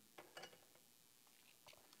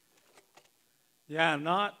Yeah,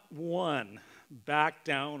 not one backed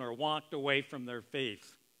down or walked away from their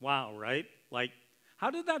faith. Wow, right? Like, how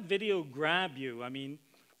did that video grab you? I mean,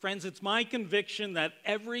 friends, it's my conviction that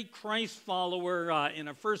every Christ follower in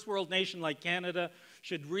a first world nation like Canada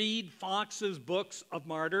should read Fox's Books of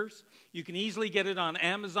Martyrs. You can easily get it on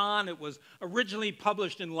Amazon. It was originally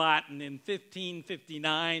published in Latin in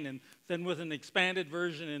 1559 and then with an expanded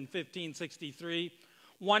version in 1563.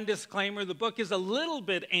 One disclaimer, the book is a little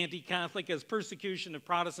bit anti-Catholic, as persecution of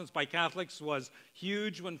Protestants by Catholics was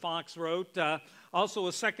huge when Fox wrote. Also,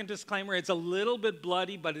 a second disclaimer, it's a little bit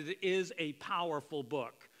bloody, but it is a powerful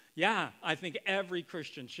book. Yeah, I think every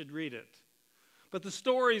Christian should read it. But the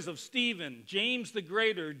stories of Stephen, James the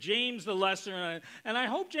Greater, James the Lesser, and I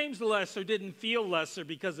hope James the Lesser didn't feel lesser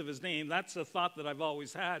because of his name. That's a thought that I've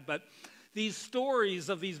always had. But these stories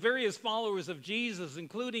of these various followers of Jesus,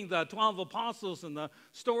 including the 12 apostles and the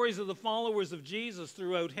stories of the followers of Jesus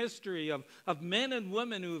throughout history of men and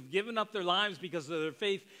women who have given up their lives because of their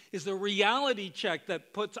faith, is a reality check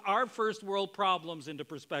that puts our first world problems into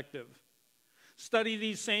perspective. Study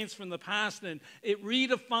these saints from the past, and it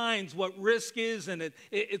redefines what risk is, and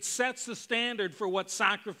it sets the standard for what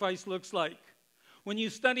sacrifice looks like. When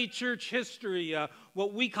you study church history,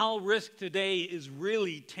 what we call risk today is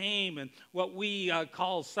really tame, and what we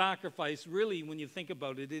call sacrifice, really, when you think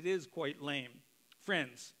about it, it is quite lame.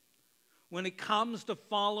 Friends, when it comes to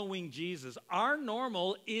following Jesus, our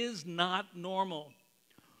normal is not normal.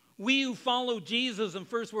 We who follow Jesus in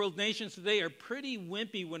first world nations today are pretty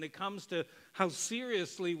wimpy when it comes to how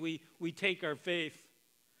seriously we take our faith.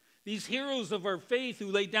 These heroes of our faith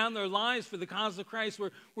who laid down their lives for the cause of Christ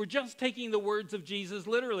were just taking the words of Jesus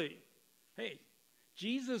literally. Hey,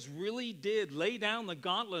 Jesus really did lay down the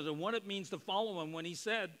gauntlet of what it means to follow him when he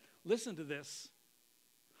said, listen to this,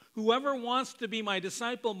 whoever wants to be my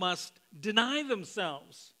disciple must deny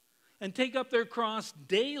themselves and take up their cross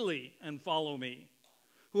daily and follow me.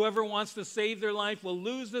 Whoever wants to save their life will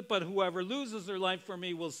lose it, but whoever loses their life for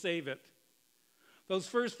me will save it. Those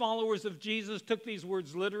first followers of Jesus took these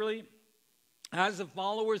words literally. As the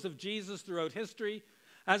followers of Jesus throughout history,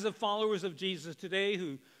 as the followers of Jesus today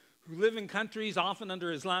who live in countries often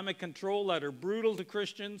under Islamic control that are brutal to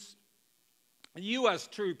Christians. U.S.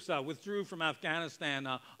 troops withdrew from Afghanistan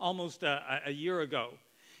almost a year ago.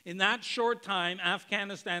 In that short time,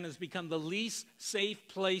 Afghanistan has become the least safe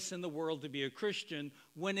place in the world to be a Christian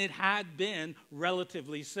when it had been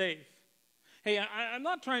relatively safe. Hey, I'm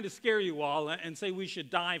not trying to scare you all and say we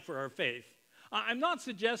should die for our faith. I'm not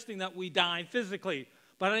suggesting that we die physically,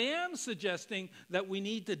 but I am suggesting that we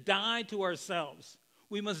need to die to ourselves.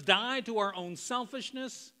 We must die to our own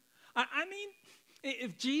selfishness. I mean,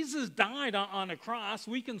 if Jesus died on a cross,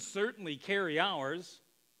 we can certainly carry ours.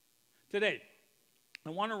 Today,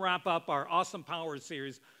 I want to wrap up our Awesome Power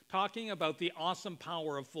series talking about the awesome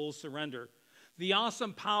power of full surrender. The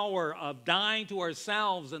awesome power of dying to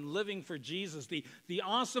ourselves and living for Jesus. The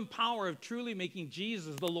awesome power of truly making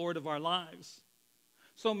Jesus the Lord of our lives.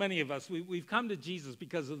 So many of us, we've come to Jesus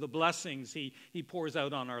because of the blessings he pours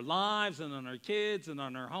out on our lives and on our kids and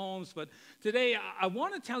on our homes. But today, I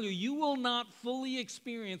want to tell you, you will not fully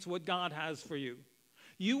experience what God has for you.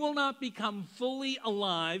 You will not become fully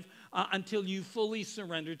alive until you fully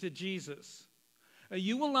surrender to Jesus.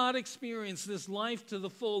 You will not experience this life to the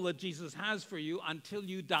full that Jesus has for you until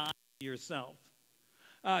you die to yourself.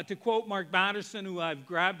 To quote Mark Batterson, who I've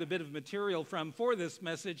grabbed a bit of material from for this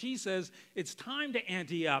message, he says, it's time to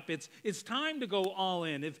ante up. It's time to go all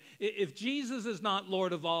in. If Jesus is not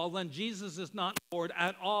Lord of all, then Jesus is not Lord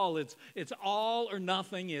at all. It's all or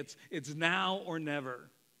nothing. It's now or never.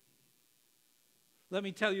 Let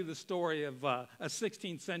me tell you the story of a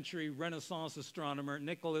 16th century Renaissance astronomer,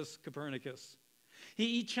 Nicholas Copernicus.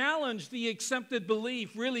 He challenged the accepted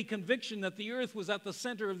belief, really conviction, that the earth was at the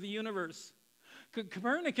center of the universe.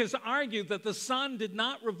 Copernicus argued that the sun did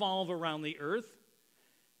not revolve around the earth.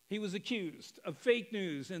 He was accused of fake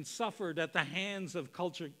news and suffered at the hands of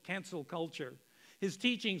cancel culture. His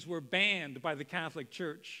teachings were banned by the Catholic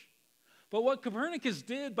Church. But what Copernicus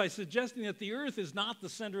did by suggesting that the earth is not the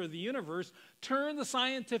center of the universe turned the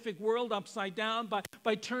scientific world upside down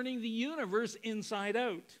by turning the universe inside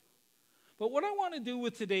out. But what I want to do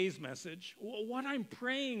with today's message, what I'm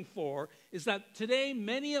praying for, is that today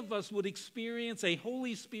many of us would experience a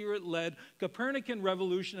Holy Spirit-led Copernican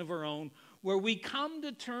revolution of our own, where we come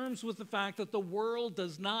to terms with the fact that the world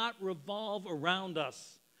does not revolve around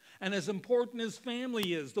us. And as important as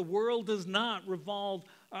family is, the world does not revolve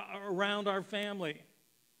around our family.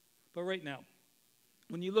 But right now,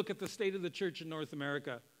 when you look at the state of the church in North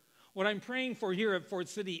America, what I'm praying for here at Fort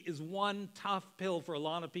City is one tough pill for a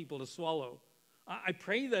lot of people to swallow. I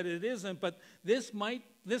pray that it isn't, but this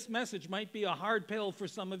message might be a hard pill for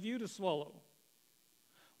some of you to swallow.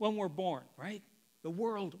 When we're born, right? The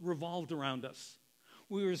world revolved around us.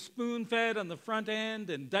 We were spoon-fed on the front end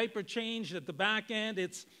and diaper changed at the back end.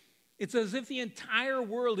 It's as if the entire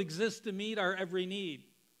world exists to meet our every need.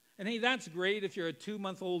 And hey, that's great if you're a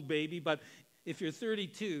 2-month-old baby, but if you're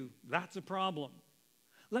 32, that's a problem.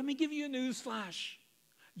 Let me give you a news flash.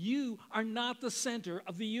 You are not the center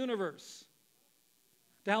of the universe.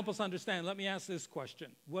 To help us understand, let me ask this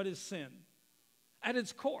question. What is sin? At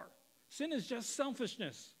its core, sin is just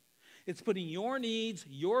selfishness. It's putting your needs,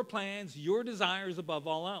 your plans, your desires above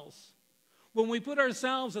all else. When we put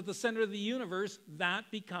ourselves at the center of the universe,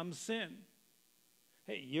 that becomes sin.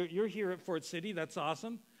 Hey, you're here at Fort City. That's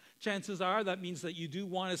awesome. Chances are that means that you do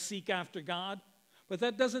want to seek after God, but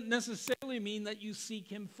that doesn't necessarily mean that you seek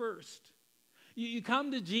him first. You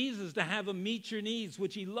come to Jesus to have him meet your needs,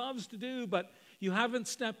 which he loves to do, but you haven't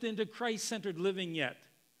stepped into Christ-centered living yet.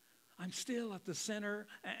 I'm still at the center,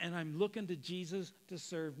 and I'm looking to Jesus to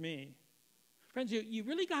serve me. Friends, you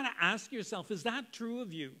really got to ask yourself, is that true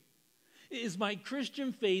of you? Is my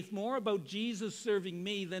Christian faith more about Jesus serving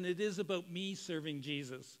me than it is about me serving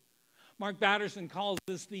Jesus? Mark Batterson calls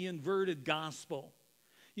this the inverted gospel.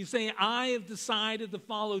 You say, I have decided to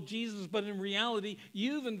follow Jesus, but in reality,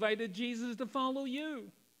 you've invited Jesus to follow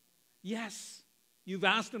you. Yes, you've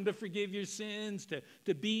asked him to forgive your sins,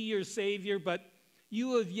 to be your Savior, but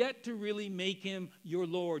you have yet to really make him your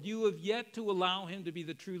Lord. You have yet to allow him to be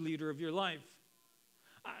the true leader of your life.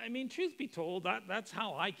 I mean, truth be told, that's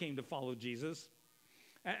how I came to follow Jesus.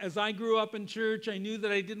 As I grew up in church, I knew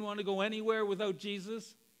that I didn't want to go anywhere without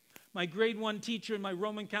Jesus. My grade 1 teacher in my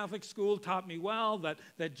Roman Catholic school taught me well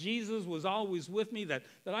that Jesus was always with me, that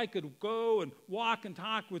I could go and walk and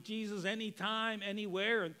talk with Jesus anytime,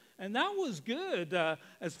 anywhere, and that was good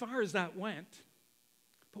as far as that went.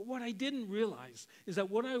 But what I didn't realize is that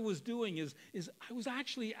what I was doing is I was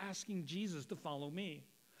actually asking Jesus to follow me.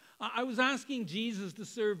 I was asking Jesus to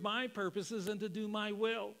serve my purposes and to do my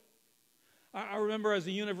will. I remember as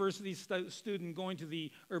a university student going to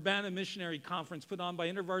the Urbana Missionary Conference put on by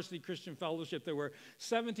InterVarsity Christian Fellowship. There were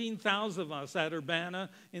 17,000 of us at Urbana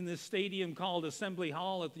in this stadium called Assembly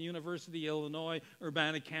Hall at the University of Illinois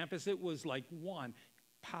Urbana campus. It was like one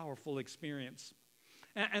powerful experience.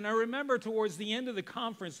 And I remember towards the end of the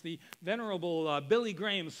conference, the venerable Billy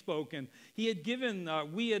Graham spoke, and we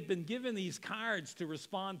had been given these cards to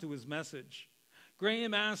respond to his message.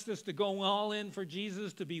 Graham asked us to go all in for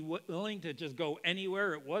Jesus, to be willing to just go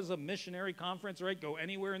anywhere. It was a missionary conference, right? Go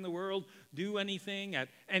anywhere in the world, do anything at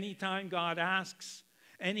any time God asks,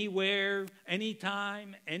 anywhere,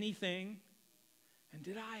 anytime, anything. And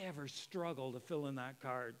did I ever struggle to fill in that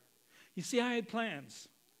card? You see, I had plans.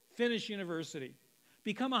 Finish university.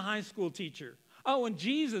 Become a high school teacher. Oh, and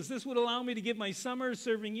Jesus, this would allow me to give my summer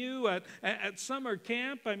serving you at summer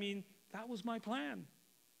camp. I mean, that was my plan.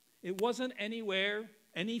 It wasn't anywhere,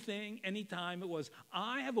 anything, anytime. It was,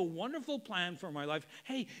 I have a wonderful plan for my life.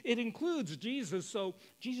 Hey, it includes Jesus, so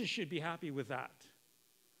Jesus should be happy with that.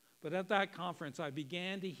 But at that conference, I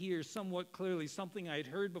began to hear somewhat clearly something I had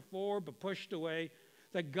heard before but pushed away,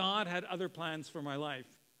 that God had other plans for my life.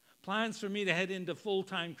 Plans for me to head into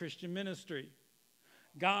full-time Christian ministry.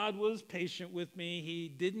 God was patient with me. He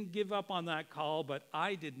didn't give up on that call, but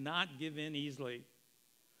I did not give in easily.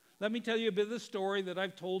 Let me tell you a bit of the story that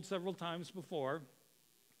I've told several times before.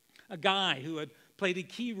 A guy who had played a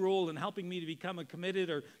key role in helping me to become a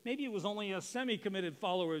committed, or maybe it was only a semi-committed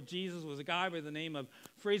follower of Jesus, was a guy by the name of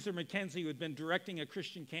Fraser McKenzie, who had been directing a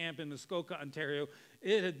Christian camp in Muskoka, Ontario.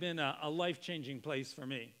 It had been a life-changing place for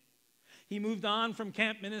me. He moved on from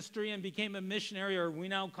camp ministry and became a missionary, or we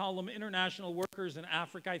now call them international workers in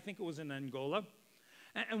Africa. I think it was in Angola.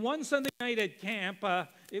 And one Sunday night at camp,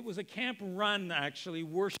 it was a camp run, actually,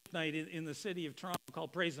 worship night in the city of Toronto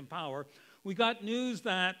called Praise and Power. We got news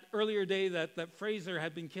that earlier day that Fraser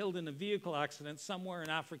had been killed in a vehicle accident somewhere in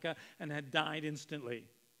Africa and had died instantly.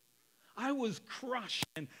 I was crushed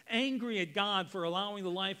and angry at God for allowing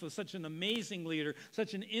the life of such an amazing leader,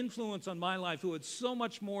 such an influence on my life, who had so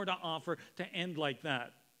much more to offer, to end like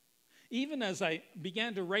that. Even as I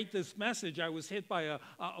began to write this message, I was hit by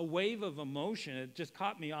a wave of emotion. It just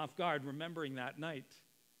caught me off guard, remembering that night.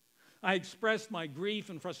 I expressed my grief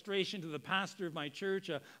and frustration to the pastor of my church,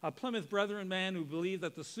 a Plymouth Brethren man who believed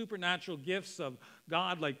that the supernatural gifts of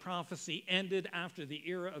God, like prophecy, ended after the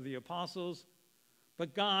era of the apostles.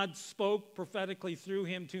 But God spoke prophetically through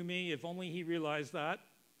him to me, if only he realized that.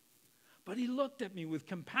 But he looked at me with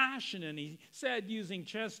compassion and he said, using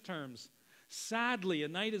chess terms, Sadly, a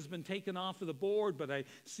knight has been taken off of the board, but I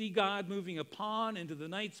see God moving a pawn into the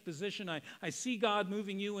knight's position. I see God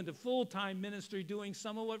moving you into full-time ministry, doing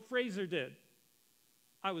some of what Fraser did.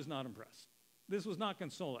 I was not impressed. This was not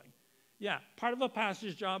consoling. Yeah, part of a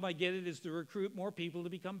pastor's job, I get it, is to recruit more people to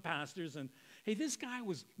become pastors. And hey, this guy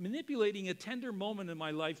was manipulating a tender moment in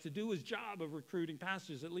my life to do his job of recruiting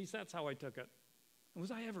pastors. At least that's how I took it. And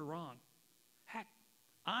was I ever wrong? Heck,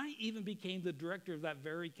 I even became the director of that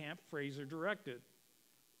very camp Fraser directed.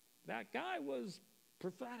 That guy was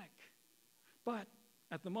prophetic. But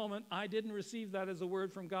at the moment, I didn't receive that as a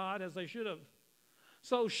word from God as I should have.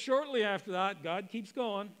 So shortly after that, God keeps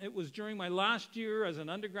going. It was during my last year as an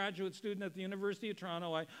undergraduate student at the University of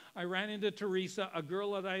Toronto. I ran into Teresa, a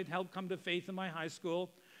girl that I had helped come to faith in my high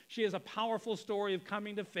school. She has a powerful story of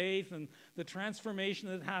coming to faith and the transformation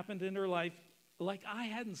that happened in her life, like I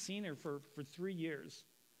hadn't seen her for 3 years.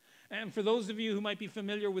 And for those of you who might be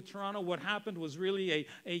familiar with Toronto, what happened was really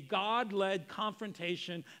a God-led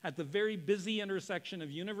confrontation at the very busy intersection of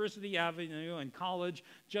University Avenue and College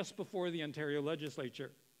just before the Ontario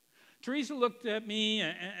legislature. Teresa looked at me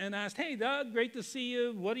and asked, "Hey, Doug, great to see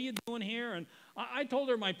you. What are you doing here?" And I told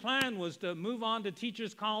her my plan was to move on to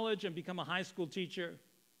Teachers College and become a high school teacher.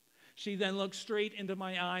 She then looked straight into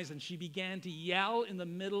my eyes and she began to yell in the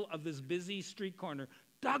middle of this busy street corner,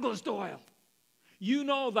 "Douglas Doyle! You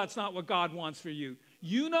know that's not what God wants for you.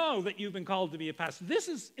 You know that you've been called to be a pastor." This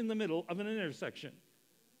is in the middle of an intersection.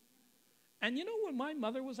 And you know when my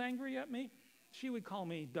mother was angry at me? She would call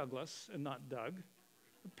me Douglas and not Doug.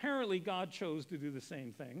 Apparently God chose to do the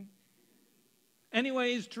same thing.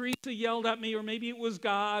 Anyways, Teresa yelled at me, or maybe it was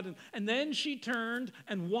God, and then she turned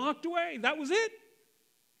and walked away. That was it.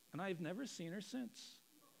 And I've never seen her since.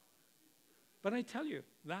 But I tell you,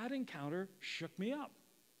 that encounter shook me up.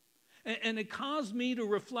 And it caused me to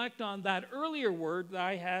reflect on that earlier word that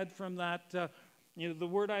I had from that, the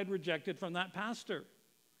word I had rejected from that pastor.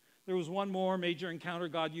 There was one more major encounter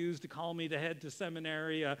God used to call me to head to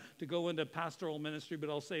seminary, to go into pastoral ministry, but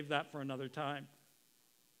I'll save that for another time.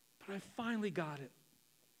 But I finally got it.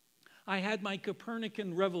 I had my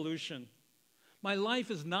Copernican revolution. My life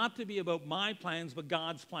is not to be about my plans, but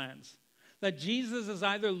God's plans. That Jesus is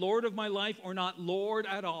either Lord of my life or not Lord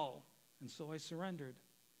at all. And so I surrendered.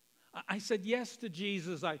 I said yes to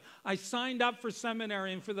Jesus. I signed up for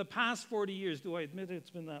seminary, and for the past 40 years, do I admit it's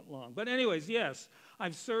been that long? But anyways, yes,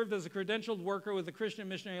 I've served as a credentialed worker with the Christian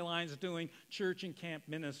Missionary Alliance doing church and camp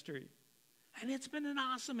ministry. And it's been an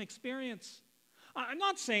awesome experience. I'm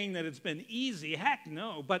not saying that it's been easy, heck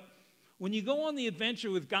no, but when you go on the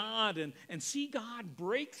adventure with God and see God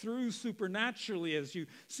break through supernaturally, as you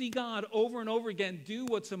see God over and over again do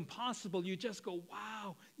what's impossible, you just go,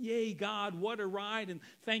 wow, yay, God, what a ride, and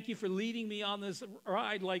thank you for leading me on this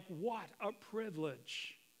ride. Like, what a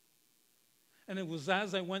privilege. And it was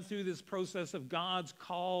as I went through this process of God's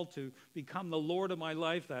call to become the Lord of my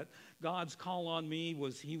life, that God's call on me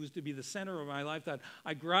was He was to be the center of my life, that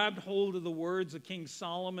I grabbed hold of the words of King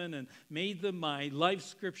Solomon and made them my life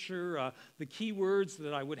scripture, the key words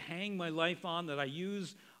that I would hang my life on, that I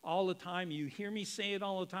use all the time. You hear me say it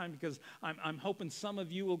all the time because I'm hoping some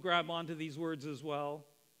of you will grab onto these words as well.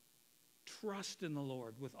 Trust in the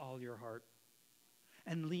Lord with all your heart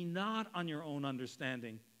and lean not on your own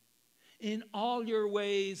understanding. In all your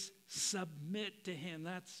ways, submit to Him.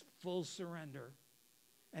 That's full surrender.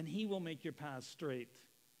 And He will make your path straight.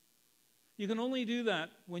 You can only do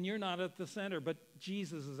that when you're not at the center, but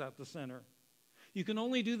Jesus is at the center. You can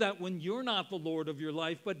only do that when you're not the Lord of your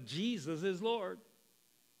life, but Jesus is Lord.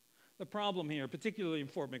 The problem here, particularly in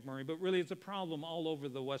Fort McMurray, but really it's a problem all over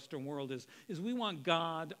the Western world, is we want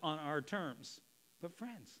God on our terms. But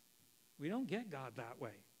friends, we don't get God that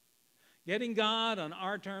way. Getting God on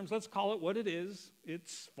our terms, let's call it what it is.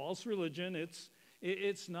 It's false religion.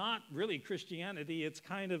 It's not really Christianity. It's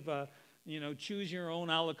kind of a, choose your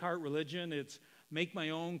own a la carte religion. It's make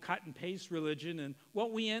my own cut and paste religion. And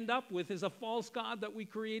what we end up with is a false God that we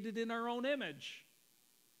created in our own image.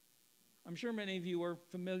 I'm sure many of you are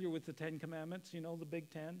familiar with the 10 Commandments, the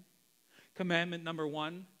Big 10. Commandment number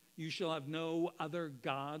 1, you shall have no other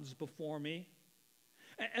gods before me.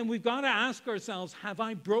 And we've got to ask ourselves, have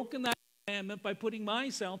I broken that commandment by putting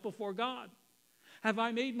myself before God? Have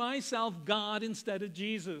I made myself God instead of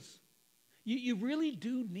Jesus? You really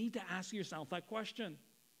do need to ask yourself that question.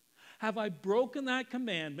 Have I broken that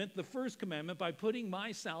commandment, the first commandment, by putting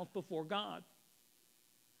myself before God?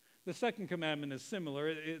 The second commandment is similar.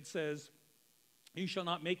 It says, you shall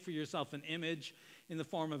not make for yourself an image in the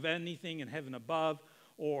form of anything in heaven above,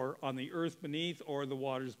 or on the earth beneath, or the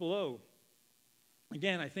waters below.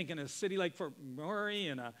 Again, I think in a city like Fort McMurray,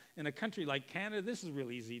 in a country like Canada, this is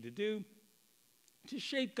really easy to do. to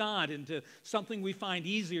shape God into something we find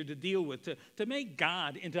easier to deal with, to make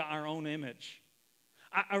God into our own image.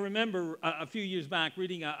 I remember a few years back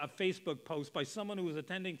reading a Facebook post by someone who was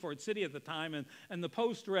attending Fort City at the time, and the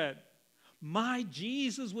post read, "My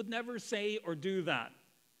Jesus would never say or do that."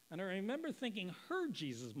 And I remember thinking, her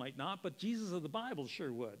Jesus might not, but Jesus of the Bible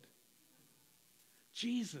sure would.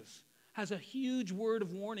 Jesus has a huge word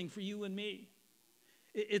of warning for you and me.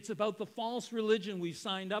 It's about the false religion we've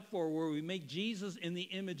signed up for, where we make Jesus in the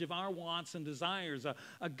image of our wants and desires,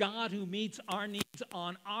 a God who meets our needs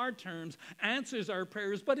on our terms, answers our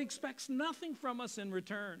prayers, but expects nothing from us in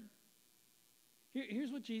return.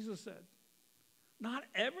 Here's what Jesus said. Not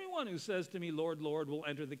everyone who says to me, "Lord, Lord," will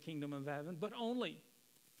enter the kingdom of heaven, but only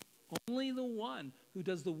the one who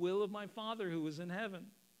does the will of my Father who is in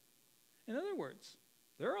heaven. In other words,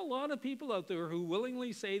 there are a lot of people out there who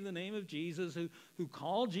willingly say the name of Jesus, who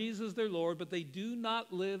call Jesus their Lord, but they do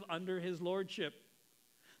not live under his lordship.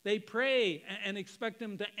 They pray and expect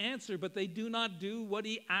him to answer, but they do not do what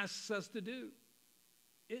he asks us to do.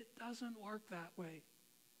 It doesn't work that way.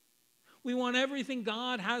 We want everything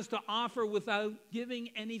God has to offer without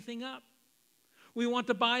giving anything up. We want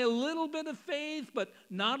to buy a little bit of faith, but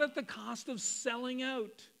not at the cost of selling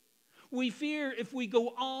out. We fear if we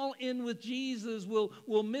go all in with Jesus,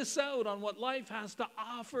 we'll miss out on what life has to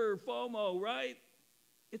offer. FOMO, right?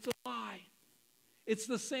 It's a lie. It's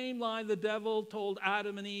the same lie the devil told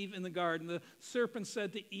Adam and Eve in the garden. The serpent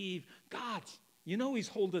said to Eve, "God, you know he's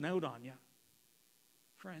holding out on you."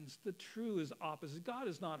 Friends, the true is opposite. God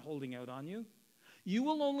is not holding out on you. You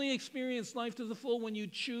will only experience life to the full when you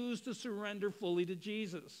choose to surrender fully to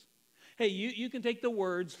Jesus. Hey, you can take the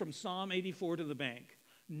words from Psalm 84 to the bank.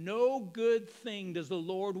 No good thing does the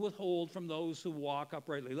Lord withhold from those who walk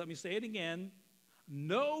uprightly. Let me say it again.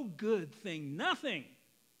 No good thing, nothing,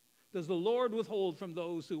 does the Lord withhold from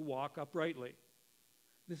those who walk uprightly.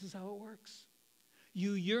 This is how it works.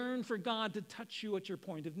 You yearn for God to touch you at your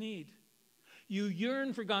point of need. You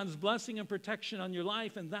yearn for God's blessing and protection on your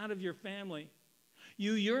life and that of your family.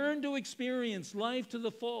 You yearn to experience life to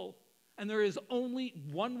the full. And there is only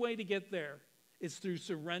one way to get there. It's through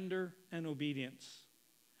surrender and obedience.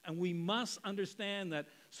 And we must understand that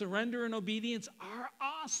surrender and obedience are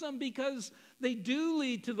awesome because they do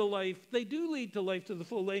lead to the life. They do lead to life to the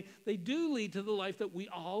full. They do lead to the life that we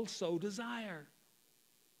all so desire.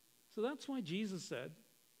 So that's why Jesus said,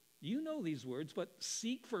 you know these words, but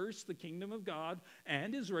seek first the kingdom of God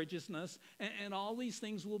and his righteousness, and all these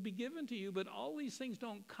things will be given to you. But all these things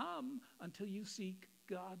don't come until you seek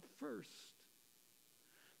God first.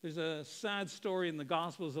 There's a sad story in the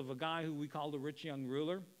Gospels of a guy who we call the rich young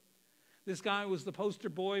ruler. This guy was the poster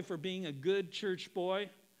boy for being a good church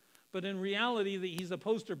boy, but in reality, he's a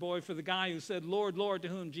poster boy for the guy who said, "Lord, Lord," to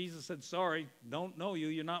whom Jesus said, "Sorry, don't know you.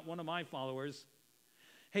 You're not one of my followers."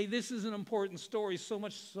 Hey, this is an important story, so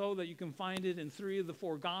much so that you can find it in 3 of the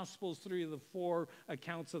 4 Gospels, 3 of the 4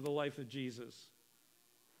 accounts of the life of Jesus.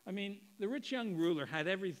 I mean, the rich young ruler had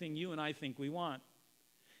everything you and I think we want.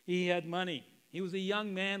 He had money. He was a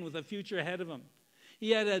young man with a future ahead of him.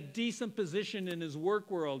 He had a decent position in his work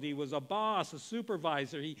world. He was a boss, a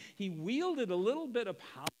supervisor. He wielded a little bit of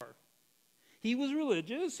power. He was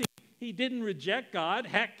religious. He didn't reject God.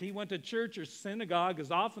 Heck, he went to church or synagogue as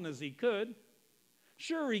often as he could.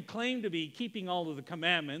 Sure, he claimed to be keeping all of the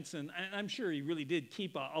commandments, and I'm sure he really did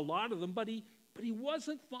keep a lot of them, but he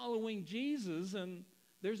wasn't following Jesus, and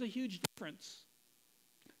there's a huge difference.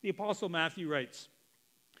 The Apostle Matthew writes,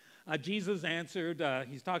 Jesus answered,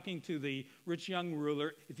 he's talking to the rich young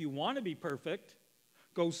ruler, "If you want to be perfect,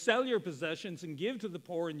 go sell your possessions and give to the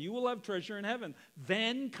poor, and you will have treasure in heaven.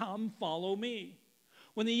 Then come follow me."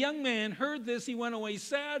 When the young man heard this, he went away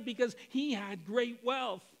sad because he had great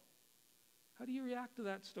wealth. How do you react to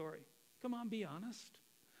that story? Come on, be honest.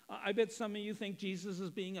 I bet some of you think Jesus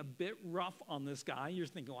is being a bit rough on this guy. You're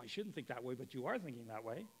thinking, "Oh, I shouldn't think that way," but you are thinking that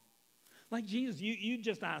way. Like Jesus, you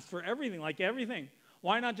just asked for everything, like everything.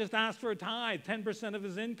 Why not just ask for a tithe, 10% of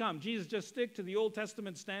his income? Jesus, just stick to the Old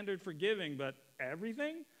Testament standard for giving, but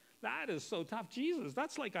everything? That is so tough. Jesus,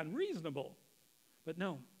 that's like unreasonable. But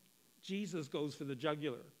no, Jesus goes for the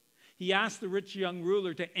jugular. He asked the rich young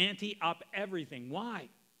ruler to ante up everything. Why?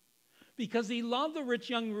 Because he loved the rich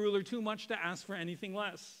young ruler too much to ask for anything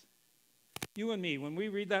less. You and me, when we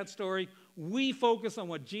read that story, we focus on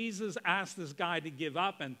what Jesus asked this guy to give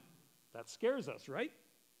up, and that scares us, right?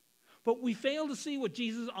 But we fail to see what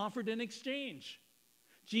Jesus offered in exchange.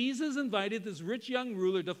 Jesus invited this rich young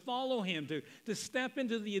ruler to follow him, to step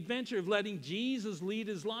into the adventure of letting Jesus lead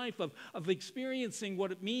his life, of experiencing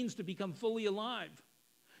what it means to become fully alive.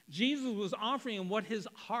 Jesus was offering him what his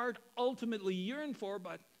heart ultimately yearned for,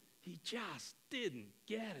 but He just didn't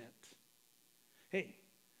get it. Hey,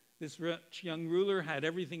 this rich young ruler had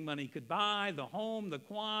everything money could buy, the home, the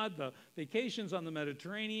quad, the vacations on the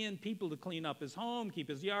Mediterranean, people to clean up his home, keep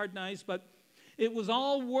his yard nice, but it was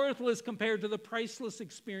all worthless compared to the priceless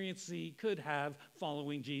experience he could have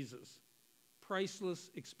following Jesus.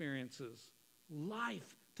 Priceless experiences.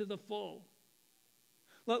 Life to the full.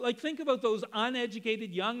 Like, think about those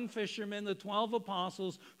uneducated young fishermen, the 12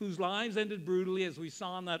 apostles, whose lives ended brutally, as we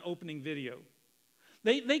saw in that opening video.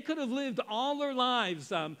 They could have lived all their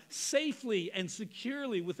lives safely and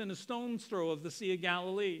securely within a stone's throw of the Sea of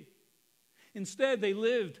Galilee. Instead, they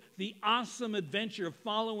lived the awesome adventure of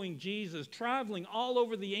following Jesus, traveling all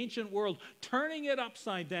over the ancient world, turning it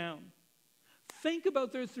upside down. Think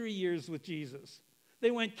about their 3 years with Jesus.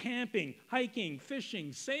 They went camping, hiking,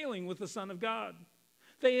 fishing, sailing with the Son of God.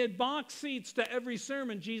 They had box seats to every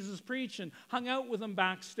sermon Jesus preached and hung out with him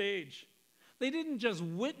backstage. They didn't just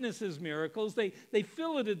witness his miracles, they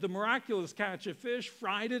filleted the miraculous catch of fish,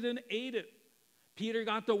 fried it, and ate it. Peter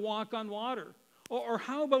got to walk on water. Or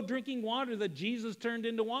how about drinking water that Jesus turned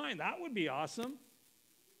into wine? That would be awesome.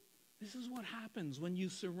 This is what happens when you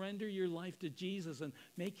surrender your life to Jesus and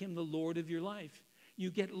make him the Lord of your life. You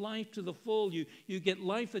get life to the full. You get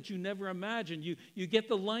life that you never imagined. You get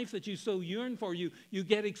the life that you so yearn for. You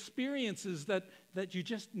get experiences that you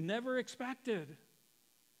just never expected.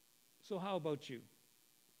 So how about you?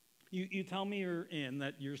 You tell me you're in,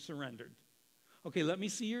 that you're surrendered. Okay, let me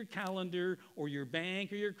see your calendar or your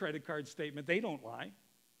bank or your credit card statement. They don't lie.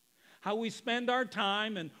 How we spend our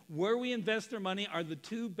time and where we invest our money are the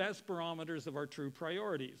two best barometers of our true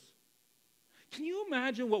priorities. Can you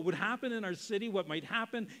imagine what would happen in our city, what might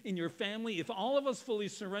happen in your family if all of us fully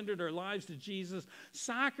surrendered our lives to Jesus,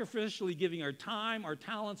 sacrificially giving our time, our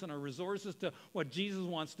talents, and our resources to what Jesus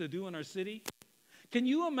wants to do in our city? Can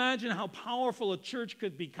you imagine how powerful a church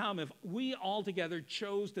could become if we all together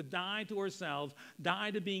chose to die to ourselves,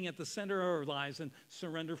 die to being at the center of our lives, and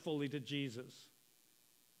surrender fully to Jesus?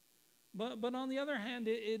 But on the other hand,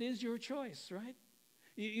 it is your choice, right?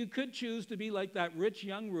 You could choose to be like that rich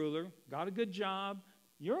young ruler, got a good job,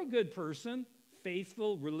 you're a good person,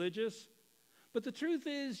 faithful, religious, but the truth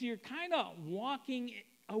is you're kind of walking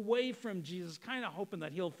away from Jesus, kind of hoping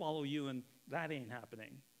that he'll follow you, and that ain't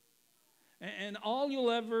happening. And all you'll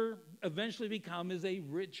ever eventually become is a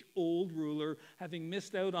rich old ruler, having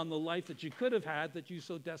missed out on the life that you could have had that you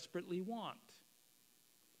so desperately want.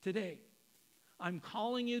 Today, I'm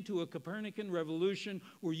calling you to a Copernican revolution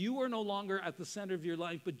where you are no longer at the center of your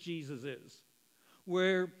life, but Jesus is.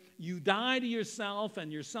 Where you die to yourself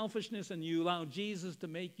and your selfishness and you allow Jesus to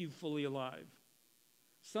make you fully alive.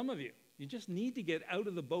 Some of you just need to get out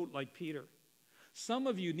of the boat like Peter. Some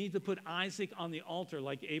of you need to put Isaac on the altar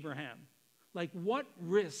like Abraham. Like, what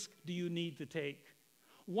risk do you need to take?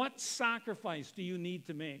 What sacrifice do you need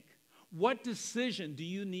to make? What decision do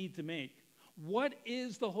you need to make? What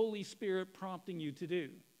is the Holy Spirit prompting you to do?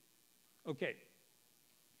 Okay,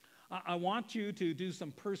 I want you to do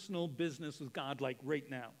some personal business with God, like right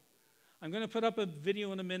now. I'm going to put up a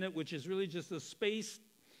video in a minute, which is really just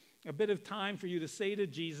a bit of time for you to say to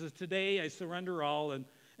Jesus, today I surrender all,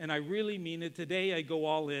 and I really mean it. Today I go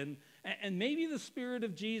all in. And maybe the Spirit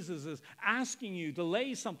of Jesus is asking you to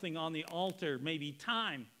lay something on the altar, maybe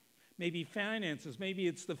time, maybe finances, maybe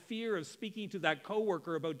it's the fear of speaking to that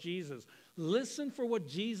coworker about Jesus. Listen for what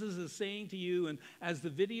Jesus is saying to you, and as the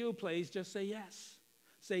video plays, just say yes.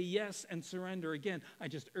 Say yes and surrender. Again, I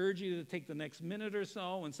just urge you to take the next minute or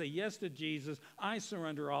so and say yes to Jesus. I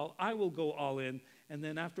surrender all. I will go all in. And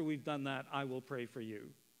then after we've done that, I will pray for you.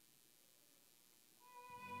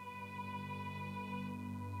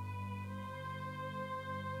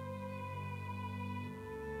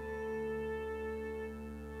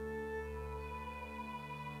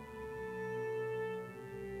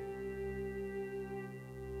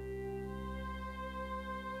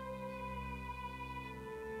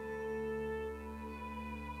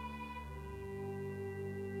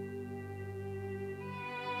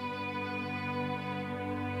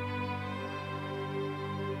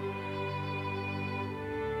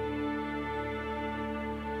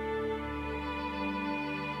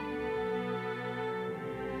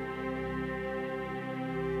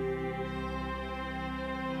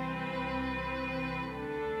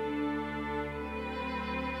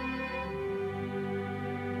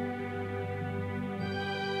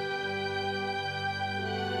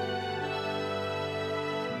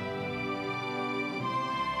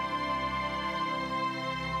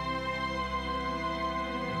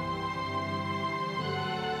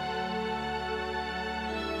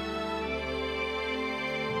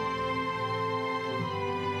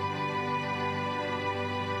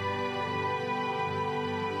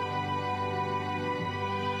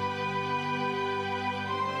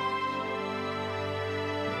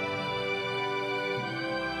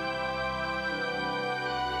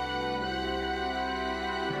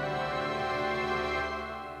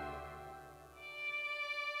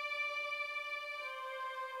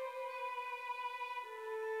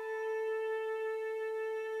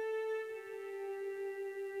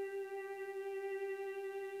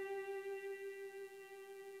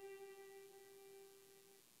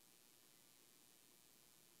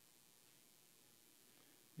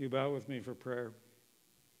 You bow with me for prayer.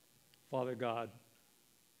 Father God,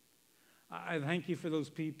 I thank you for those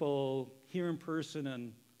people here in person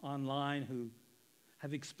and online who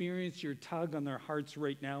have experienced your tug on their hearts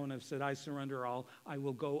right now and have said, I surrender all. I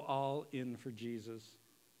will go all in for Jesus.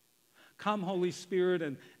 Come, Holy Spirit,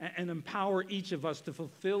 and empower each of us to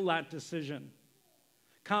fulfill that decision.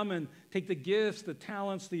 Come and take the gifts, the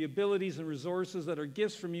talents, the abilities, and resources that are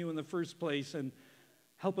gifts from you in the first place and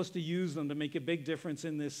help us to use them to make a big difference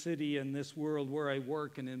in this city and this world where I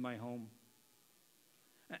work and in my home.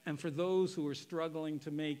 And for those who are struggling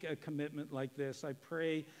to make a commitment like this, I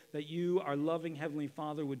pray that you, our loving Heavenly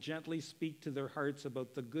Father, would gently speak to their hearts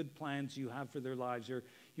about the good plans you have for their lives,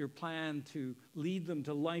 your plan to lead them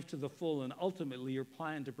to life to the full, and ultimately your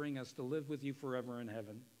plan to bring us to live with you forever in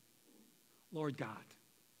heaven. Lord God,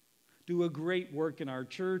 do a great work in our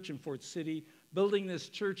church in Fort City, building this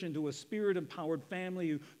church into a spirit-empowered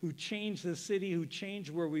family who change the city, who change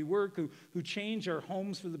where we work, who change our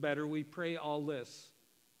homes for the better. We pray all this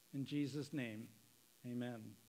in Jesus' name. Amen.